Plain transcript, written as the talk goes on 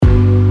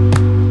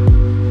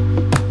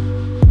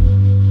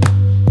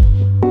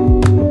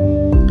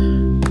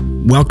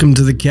Welcome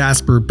to the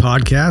Casper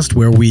podcast,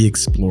 where we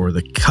explore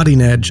the cutting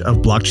edge of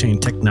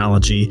blockchain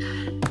technology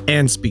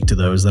and speak to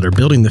those that are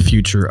building the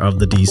future of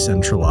the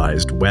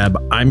decentralized web.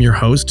 I'm your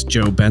host,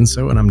 Joe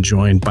Benso, and I'm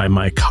joined by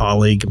my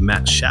colleague,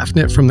 Matt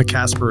Schaffnit from the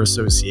Casper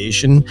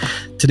Association.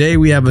 Today,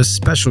 we have a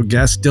special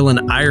guest,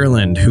 Dylan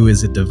Ireland, who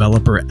is a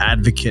developer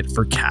advocate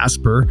for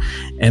Casper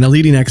and a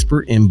leading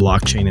expert in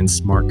blockchain and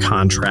smart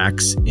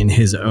contracts in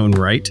his own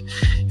right.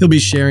 He'll be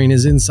sharing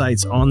his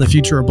insights on the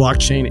future of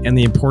blockchain and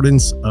the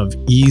importance of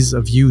ease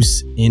of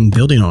use in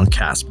building on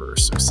Casper.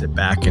 So sit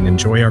back and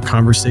enjoy our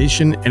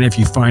conversation. And if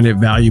you find it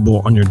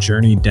valuable on your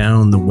journey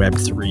down the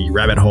Web3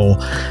 rabbit hole,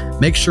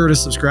 make sure to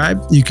subscribe.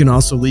 You can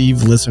also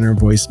leave listener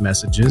voice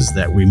messages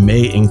that we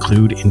may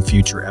include in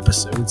future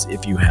episodes.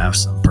 If you have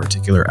some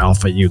particular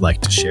alpha you'd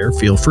like to share,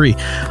 feel free.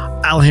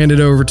 I'll hand it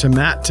over to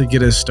Matt to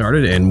get us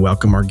started and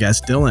welcome our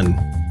guest, Dylan.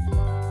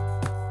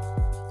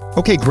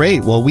 Okay,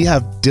 great. Well, we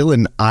have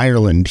Dylan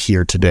Ireland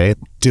here today.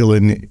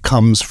 Dylan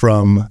comes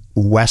from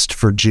West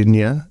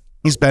Virginia.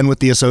 He's been with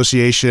the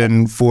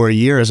association for a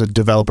year as a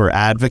developer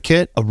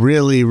advocate, a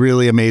really,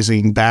 really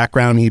amazing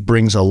background. He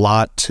brings a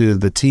lot to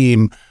the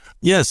team.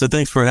 Yeah, so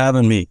thanks for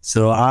having me.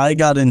 So I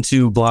got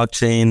into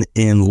blockchain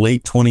in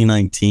late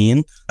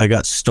 2019. I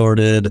got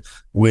started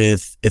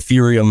with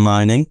Ethereum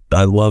mining.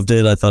 I loved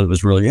it. I thought it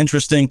was really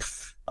interesting.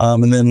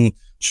 And then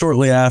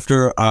shortly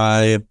after,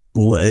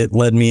 it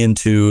led me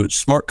into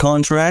smart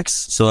contracts.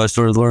 So I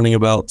started learning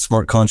about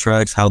smart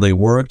contracts, how they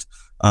worked.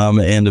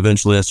 And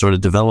eventually I started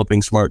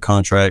developing smart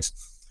contracts.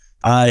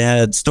 I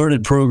had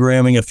started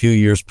programming a few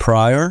years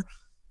prior,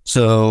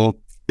 so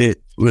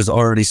it was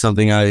already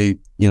something I,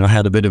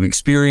 had a bit of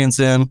experience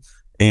in.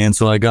 And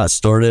so I got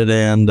started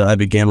and I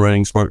began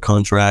writing smart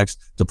contracts,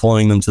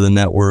 deploying them to the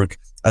network.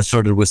 I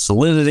started with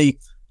Solidity,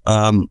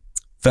 found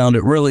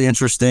it really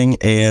interesting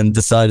and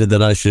decided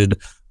that I should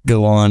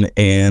go on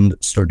and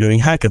start doing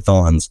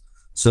hackathons.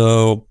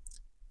 So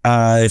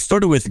I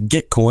started with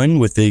Gitcoin,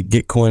 with the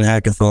Gitcoin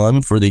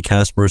hackathon for the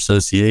Casper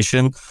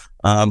Association.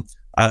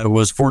 I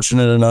was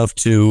fortunate enough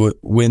to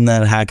win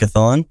that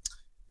hackathon,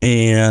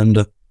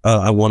 and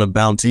I won a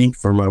bounty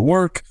for my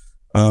work.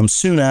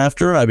 Soon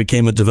after, I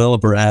became a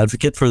developer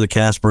advocate for the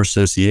Casper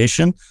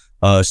Association.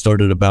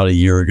 Started about a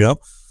year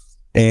ago.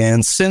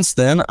 And since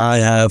then, I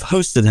have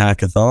hosted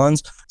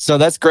hackathons. So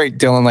that's great,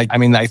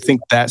 Dylan. I think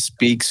that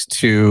speaks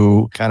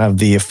to kind of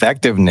the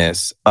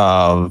effectiveness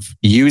of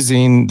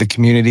using the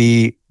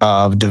community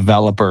of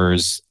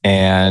developers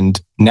and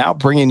now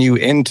bringing you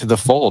into the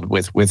fold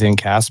within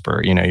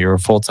Casper. You're a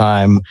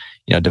full-time,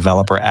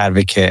 developer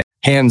advocate,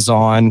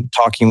 hands-on,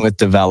 talking with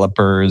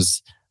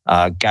developers,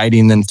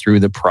 guiding them through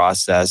the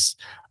process.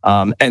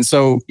 And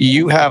so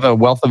you have a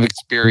wealth of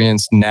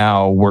experience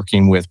now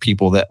working with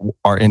people that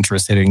are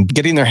interested in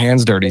getting their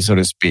hands dirty, so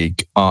to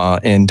speak,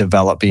 in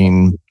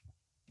developing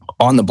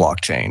on the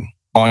blockchain,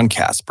 on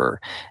Casper.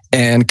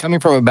 And coming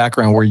from a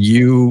background where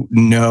you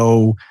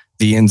know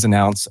the ins and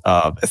outs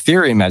of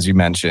Ethereum, as you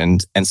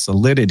mentioned, and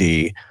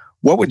Solidity,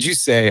 what would you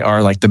say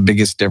are like the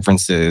biggest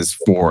differences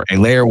for a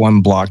layer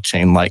one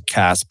blockchain like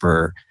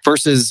Casper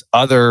versus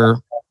other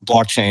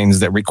blockchains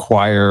that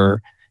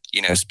require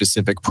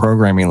specific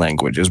programming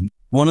languages?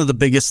 One of the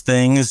biggest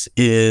things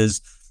is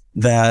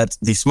that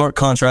the smart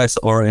contracts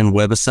are in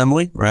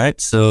WebAssembly,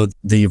 right? So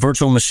the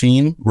virtual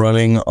machine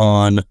running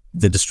on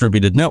the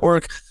distributed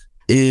network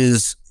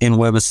is in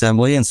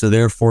WebAssembly. And so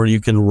therefore you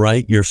can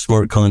write your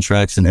smart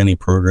contracts in any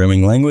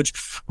programming language.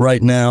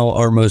 Right now,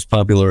 our most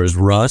popular is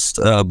Rust,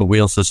 but we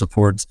also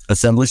support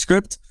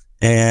AssemblyScript.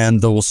 And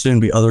there will soon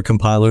be other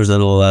compilers that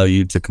will allow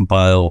you to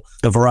compile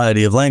a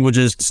variety of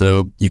languages.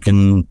 So you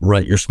can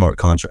write your smart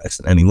contracts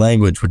in any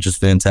language, which is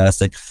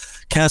fantastic.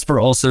 Casper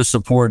also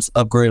supports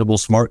upgradable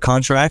smart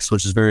contracts,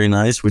 which is very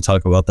nice. We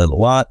talk about that a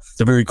lot. It's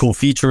a very cool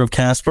feature of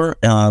Casper,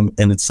 and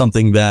it's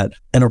something that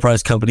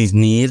enterprise companies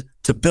need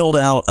to build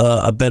out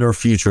a better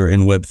future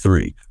in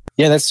Web3.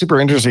 Yeah, that's super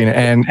interesting.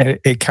 And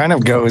it kind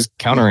of goes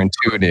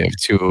counterintuitive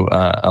to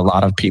a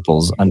lot of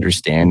people's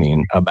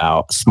understanding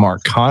about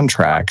smart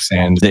contracts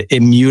and the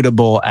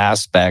immutable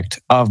aspect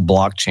of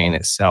blockchain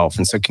itself.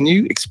 And so can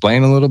you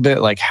explain a little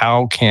bit, like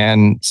how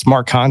can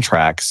smart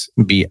contracts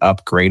be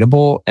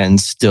upgradable and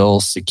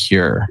still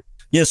secure?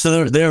 Yeah,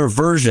 so they're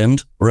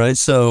versioned, right?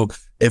 So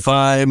if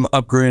I'm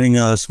upgrading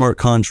a smart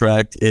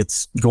contract,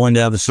 it's going to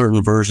have a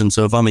certain version.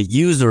 So if I'm a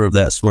user of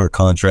that smart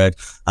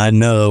contract, I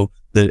know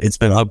that it's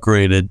been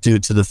upgraded due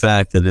to the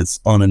fact that it's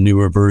on a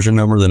newer version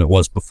number than it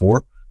was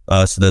before.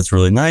 So that's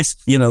really nice.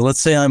 Let's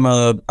say I'm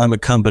a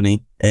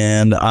company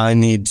and I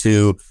need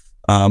to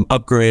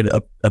upgrade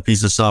a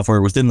piece of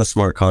software within the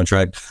smart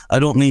contract. I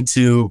don't need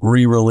to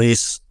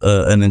re-release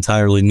an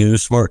entirely new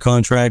smart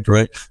contract,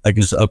 right? I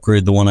can just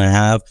upgrade the one I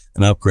have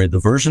and upgrade the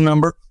version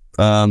number.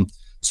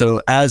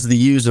 So as the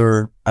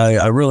user,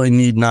 I really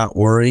need not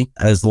worry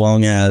as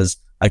long as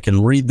I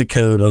can read the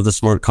code of the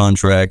smart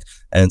contract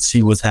and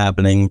see what's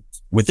happening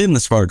within the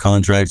smart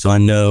contract, so I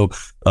know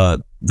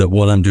that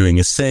what I'm doing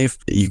is safe.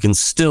 You can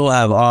still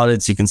have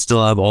audits, you can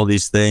still have all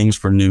these things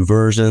for new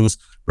versions,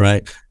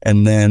 right?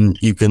 And then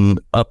you can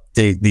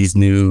update these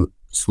new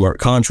smart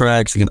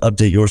contracts. You can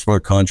update your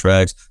smart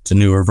contracts to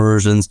newer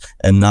versions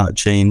and not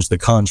change the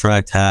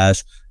contract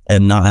hash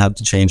and not have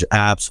to change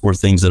apps or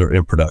things that are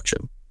in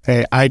production.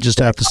 Hey, I just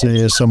have to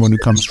say, as someone who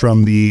comes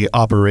from the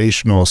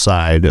operational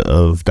side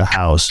of the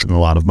house and a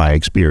lot of my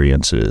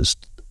experiences,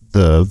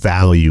 the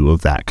value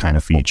of that kind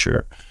of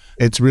feature.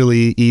 It's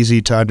really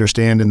easy to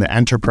understand in the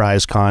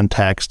enterprise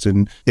context.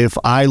 And if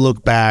I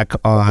look back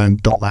on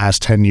the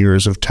last 10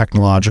 years of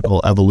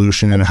technological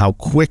evolution and how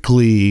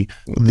quickly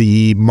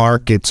the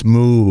markets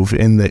move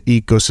and the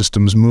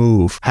ecosystems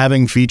move,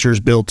 having features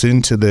built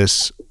into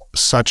this,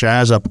 such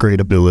as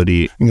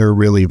upgradability, are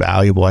really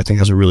valuable. I think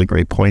that's a really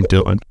great point,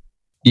 Dylan.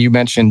 You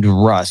mentioned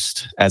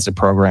Rust as a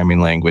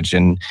programming language,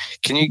 and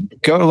can you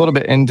go a little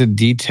bit into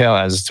detail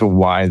as to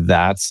why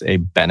that's a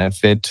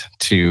benefit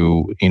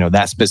to,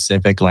 that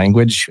specific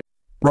language?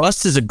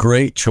 Rust is a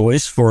great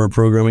choice for a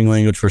programming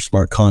language for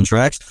smart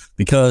contracts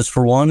because,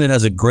 for one, it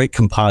has a great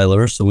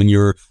compiler. So when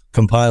you're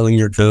compiling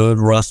your code,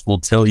 Rust will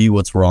tell you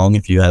what's wrong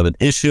if you have an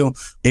issue.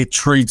 It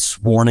treats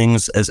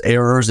warnings as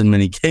errors in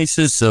many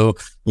cases. So,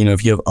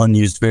 if you have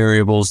unused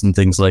variables and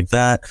things like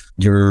that,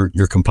 your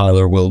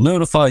compiler will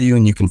notify you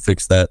and you can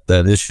fix that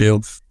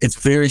issue. It's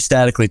very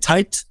statically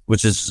typed,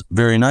 which is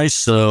very nice.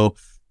 So,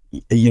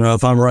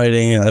 if I'm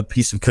writing a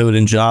piece of code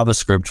in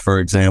JavaScript, for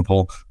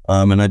example,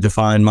 and I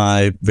define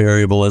my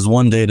variable as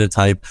one data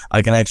type,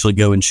 I can actually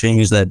go and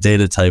change that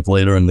data type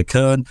later in the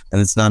code,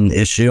 and it's not an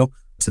issue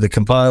to the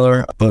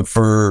compiler. But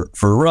for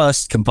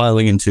Rust,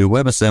 compiling into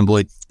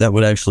WebAssembly, that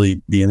would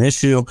actually be an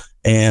issue,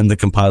 and the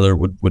compiler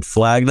would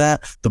flag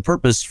that. The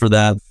purpose for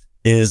that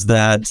is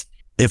that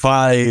if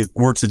I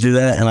were to do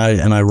that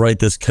and I write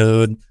this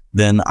code,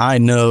 then I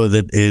know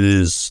that it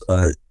is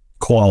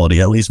quality,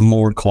 at least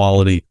more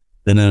quality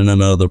than in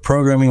another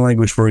programming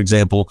language. For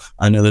example,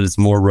 I know that it's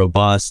more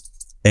robust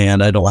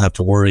and I don't have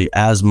to worry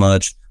as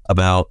much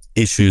about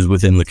issues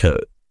within the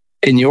code.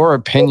 In your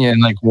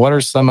opinion, what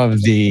are some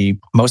of the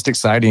most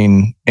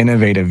exciting,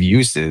 innovative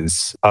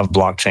uses of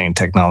blockchain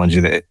technology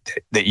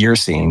that you're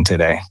seeing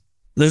today?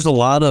 There's a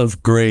lot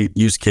of great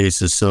use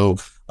cases. So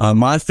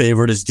my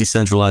favorite is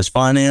decentralized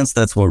finance.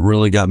 That's what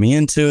really got me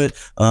into it.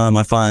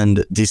 I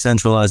find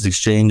decentralized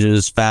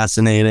exchanges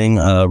fascinating,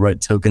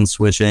 token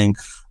switching.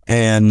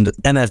 And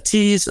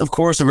NFTs, of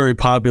course, are very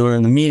popular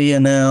in the media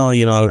now.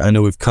 I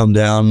know we've come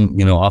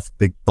down, off a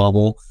big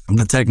bubble.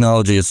 The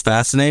technology is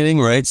fascinating,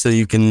 right? So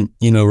you can,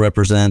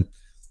 represent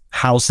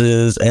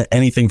houses,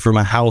 anything from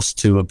a house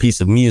to a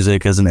piece of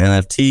music as an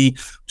NFT,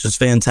 which is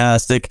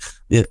fantastic.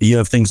 You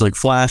have things like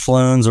flash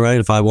loans, right?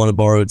 If I want to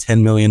borrow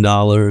 $10 million,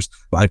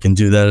 I can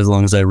do that as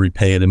long as I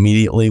repay it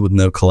immediately with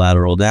no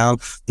collateral down.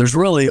 There's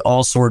really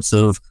all sorts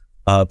of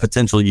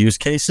potential use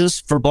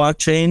cases for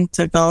blockchain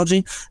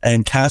technology.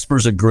 And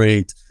Casper's a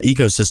great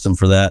ecosystem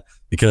for that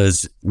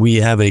because we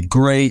have a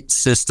great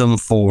system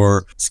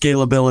for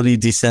scalability,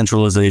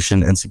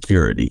 decentralization, and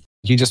security.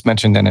 You just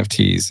mentioned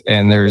NFTs,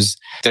 and there's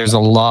a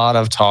lot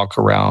of talk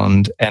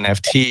around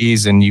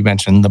NFTs, and you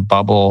mentioned the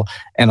bubble,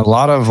 and a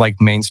lot of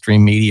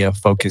mainstream media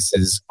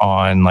focuses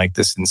on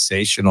the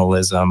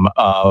sensationalism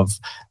of,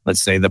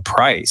 let's say, the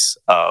price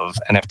of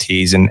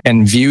NFTs,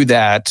 and view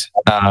that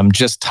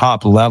just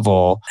top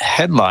level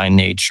headline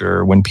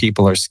nature when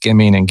people are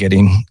skimming and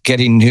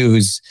getting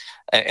news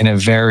in a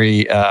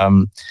very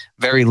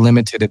very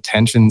limited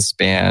attention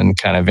span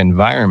kind of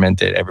environment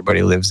that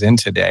everybody lives in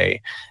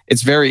today.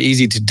 It's very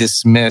easy to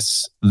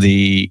dismiss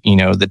the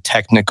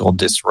technical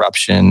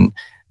disruption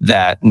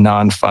that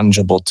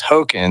non-fungible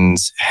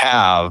tokens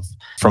have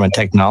from a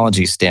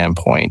technology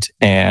standpoint,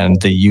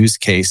 and the use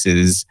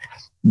cases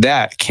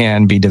that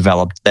can be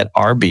developed, that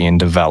are being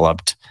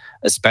developed,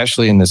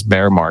 especially in this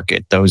bear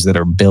market, those that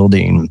are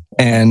building,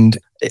 and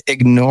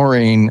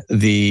ignoring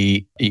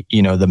the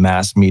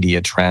mass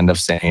media trend of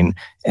saying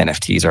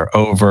NFTs are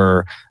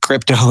over,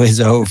 crypto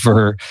is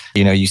over.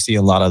 You see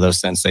a lot of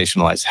those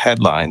sensationalized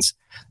headlines.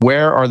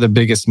 Where are the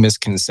biggest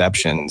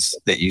misconceptions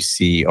that you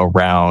see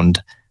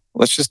around,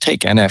 let's just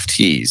take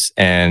NFTs?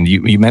 And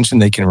you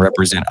mentioned they can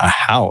represent a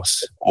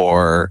house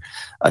or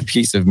a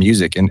piece of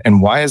music.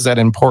 And why is that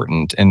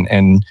important?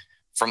 And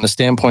from the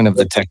standpoint of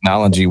the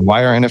technology,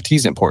 why are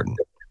NFTs important?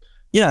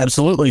 Yeah,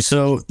 absolutely.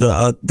 So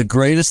the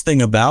greatest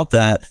thing about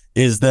that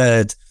is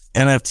that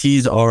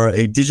NFTs are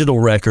a digital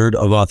record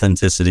of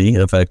authenticity,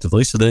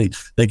 effectively. So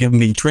they can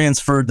be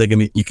transferred.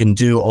 You can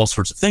do all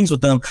sorts of things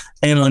with them.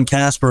 And on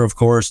Casper, of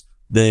course,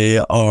 they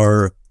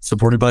are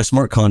supported by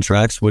smart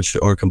contracts, which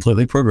are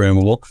completely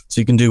programmable.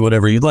 So you can do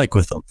whatever you'd like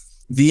with them.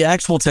 The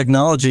actual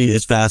technology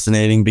is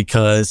fascinating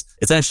because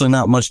it's actually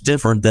not much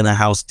different than a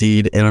house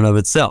deed in and of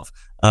itself.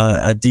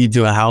 A deed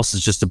to a house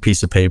is just a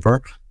piece of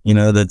paper,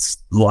 that's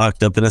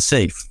locked up in a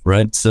safe,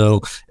 right?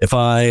 So if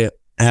I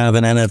have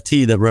an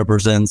NFT that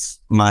represents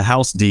my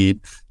house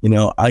deed,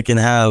 I can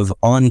have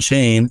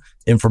on-chain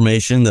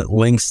information that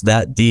links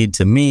that deed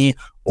to me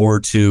or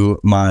to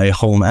my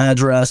home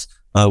address,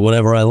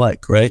 whatever I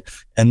like, right?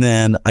 And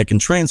then I can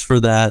transfer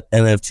that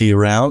NFT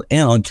around,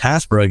 and on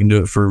Casper, I can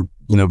do it for,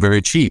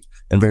 very cheap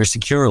and very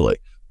securely,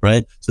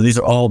 right? So these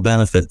are all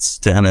benefits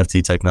to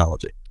NFT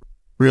technology.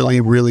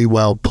 Really, really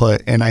well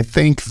put. And I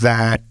think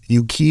that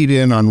you keyed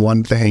in on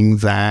one thing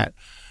that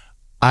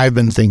I've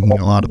been thinking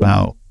a lot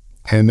about,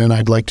 and then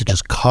I'd like to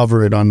just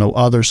cover it on the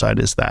other side,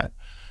 is that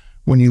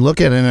when you look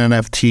at an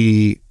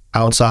NFT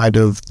outside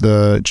of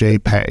the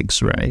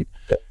JPEGs, right,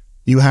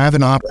 you have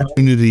an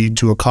opportunity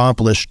to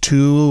accomplish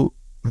two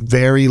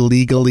very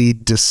legally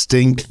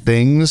distinct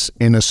things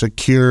in a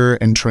secure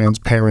and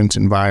transparent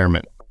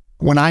environment.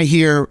 When I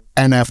hear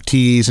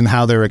NFTs and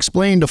how they're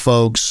explained to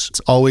folks,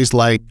 it's always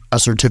like a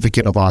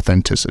certificate of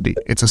authenticity.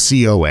 It's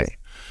a COA.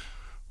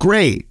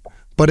 Great,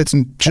 but it's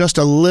just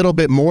a little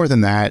bit more than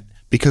that,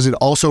 because it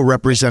also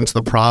represents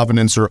the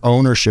provenance or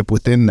ownership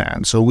within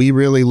that. So we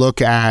really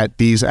look at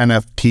these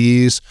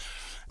NFTs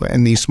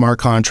and these smart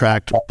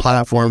contract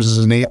platforms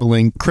as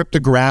enabling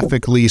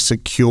cryptographically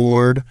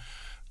secured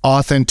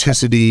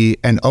authenticity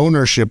and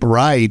ownership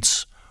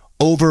rights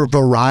over a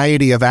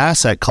variety of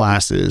asset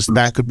classes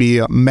that could be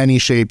many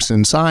shapes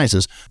and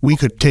sizes. We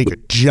could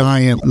take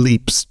giant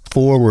leaps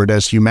forward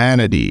as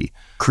humanity,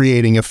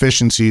 creating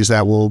efficiencies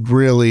that will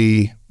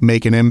really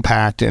make an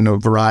impact in a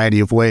variety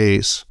of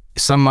ways.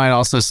 Some might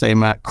also say,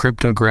 Matt,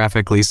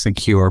 cryptographically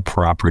secure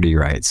property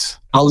rights.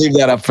 I'll leave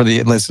that up for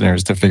the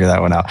listeners to figure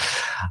that one out.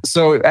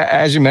 So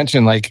as you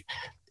mentioned, like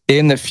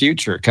in the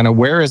future, kind of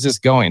where is this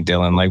going,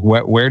 Dylan? Like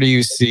where do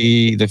you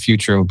see the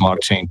future of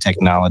blockchain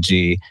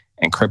technology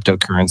and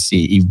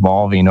cryptocurrency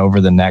evolving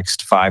over the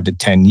next 5 to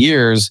 10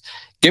 years,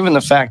 given the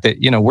fact that,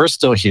 we're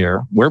still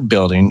here, we're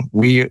building,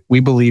 we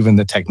believe in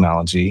the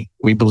technology,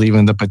 we believe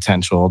in the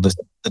potential,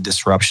 the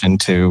disruption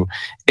to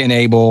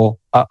enable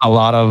a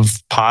lot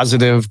of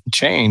positive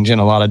change in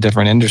a lot of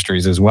different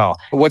industries as well.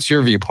 What's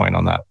your viewpoint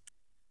on that?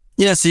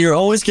 Yeah, so you're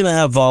always going to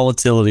have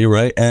volatility,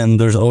 right? And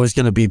there's always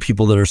going to be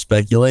people that are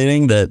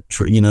speculating that,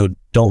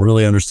 don't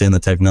really understand the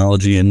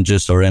technology and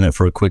just are in it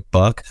for a quick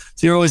buck.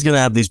 So you're always going to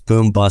have these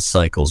boom bust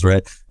cycles,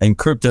 right? And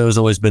crypto has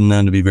always been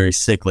known to be very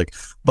cyclic.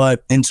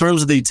 But in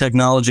terms of the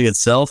technology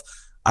itself,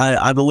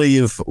 I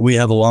believe we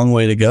have a long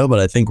way to go, but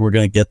I think we're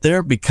going to get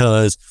there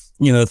because,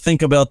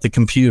 think about the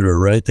computer,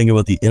 right? Think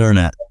about the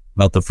internet,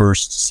 about the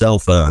first cell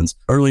phones.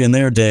 Early in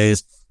their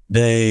days,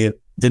 they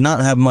did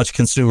not have much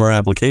consumer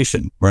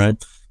application, right?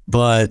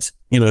 But,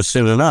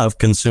 soon enough,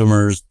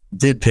 consumers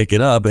did pick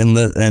it up, and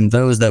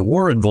those that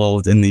were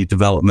involved in the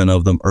development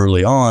of them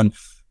early on,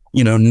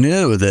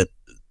 knew that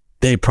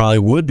they probably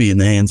would be in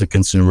the hands of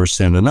consumers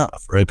soon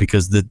enough, right?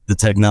 Because the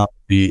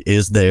technology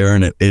is there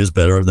and it is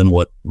better than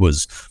what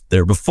was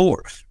there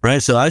before,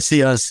 right? So I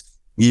see us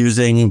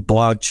using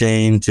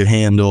blockchain to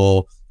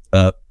handle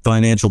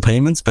financial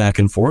payments back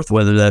and forth,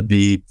 whether that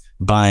be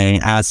buying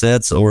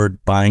assets or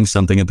buying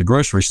something at the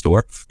grocery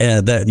store.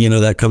 And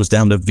that comes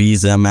down to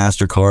Visa,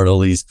 MasterCard, all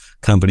these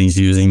companies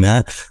using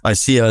that. I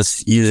see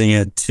us using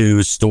it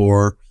to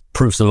store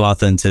proofs of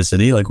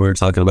authenticity, like we were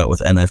talking about with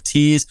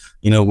NFTs,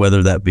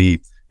 whether that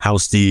be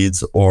house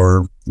deeds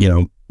or,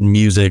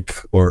 music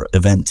or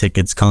event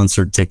tickets,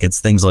 concert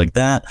tickets, things like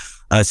that.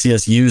 I see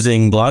us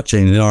using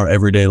blockchain in our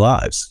everyday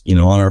lives, on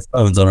our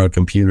phones, on our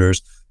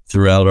computers,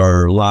 throughout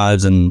our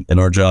lives and in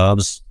our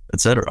jobs,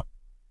 etc.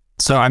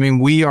 So,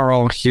 we are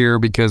all here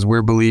because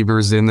we're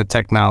believers in the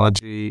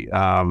technology.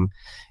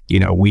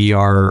 We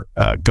are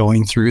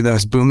going through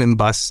those boom and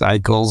bust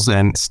cycles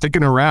and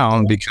sticking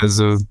around because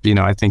of,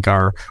 I think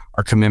our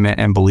commitment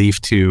and belief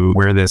to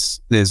where this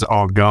is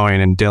all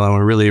going. And Dylan,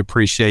 we really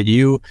appreciate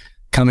you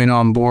coming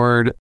on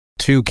board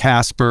to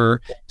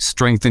Casper,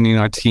 strengthening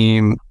our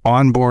team,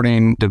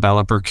 onboarding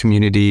developer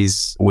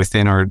communities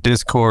within our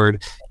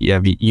Discord. You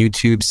have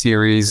YouTube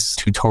series,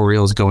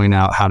 tutorials going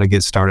out, how to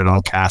get started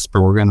on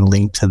Casper. We're going to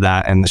link to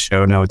that in the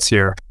show notes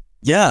here.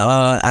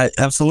 Yeah,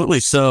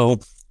 absolutely. So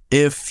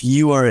if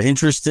you are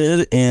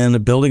interested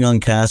in building on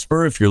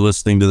Casper, if you're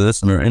listening to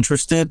this and are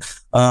interested,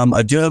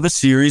 I do have a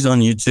series on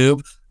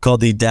YouTube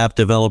called the DApp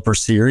Developer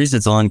Series.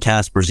 It's on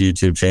Casper's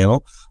YouTube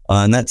channel.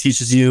 And that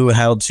teaches you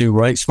how to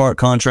write smart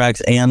contracts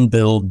and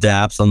build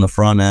dApps on the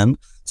front end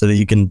so that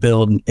you can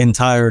build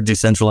entire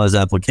decentralized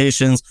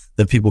applications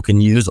that people can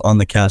use on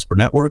the Casper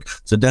network.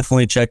 So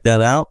definitely check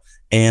that out.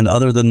 And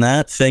other than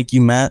that, thank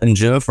you, Matt and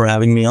Joe, for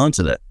having me on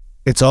today.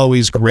 It's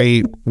always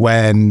great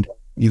when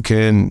you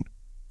can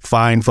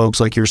find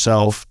folks like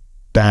yourself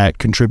that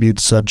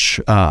contribute such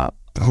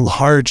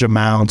large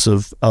amounts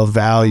of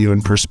value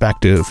and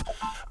perspective.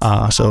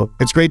 So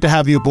it's great to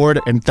have you aboard,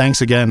 and thanks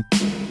again.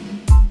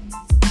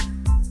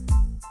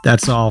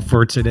 That's all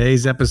for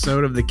today's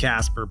episode of the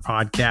Casper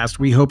podcast.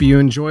 We hope you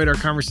enjoyed our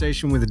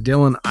conversation with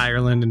Dylan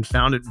Ireland and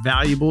found it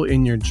valuable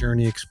in your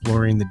journey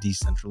exploring the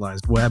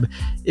decentralized web.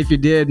 If you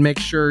did, make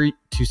sure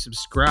to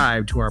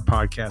subscribe to our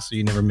podcast so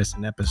you never miss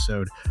an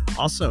episode.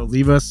 Also,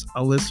 leave us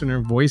a listener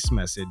voice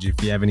message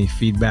if you have any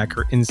feedback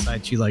or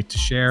insights you'd like to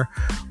share.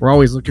 We're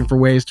always looking for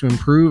ways to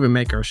improve and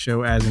make our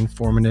show as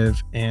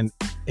informative and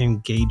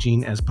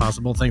engaging as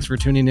possible. Thanks for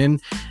tuning in,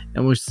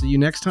 and we'll see you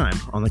next time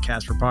on the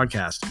Casper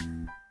podcast.